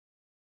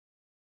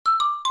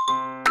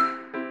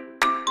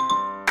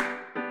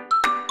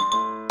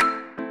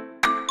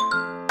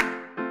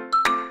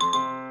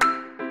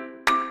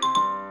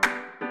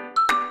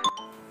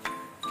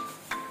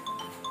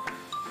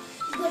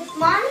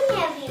morning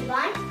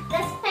everyone,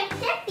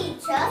 respected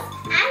teachers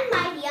and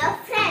my dear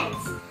friends.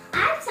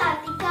 I am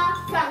Sartika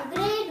from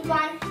Grade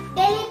 1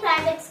 Delhi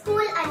Private School,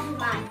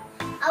 Anjuman.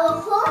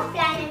 Our home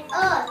planet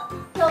Earth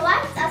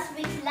provides us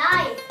with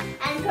life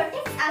and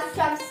protects us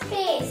from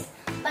space.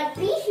 But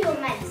we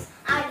humans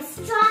are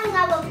destroying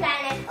our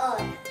planet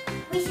Earth.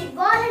 We should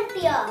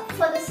volunteer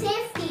for the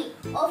safety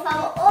of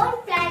our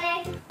own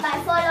planet by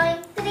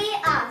following 3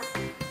 R's.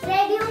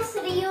 Reduce,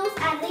 reuse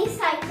and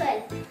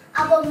recycle.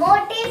 Our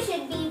motive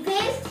should be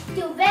waste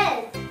to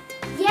wealth.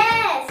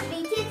 Yes,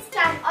 we kids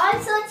can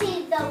also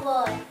change the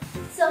world.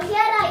 So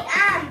here I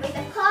am with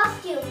a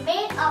costume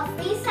made of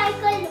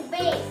recycled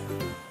waste.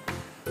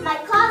 My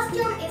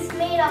costume is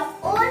made of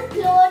old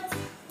clothes,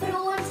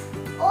 prunes,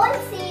 old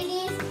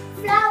CDs,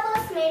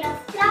 flowers made of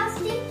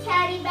plastic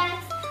carry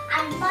bags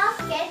and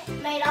basket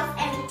made of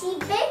empty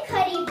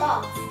bakery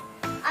box.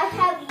 I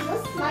have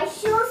used my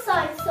shoes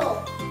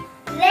also.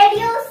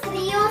 Reduce,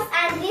 reuse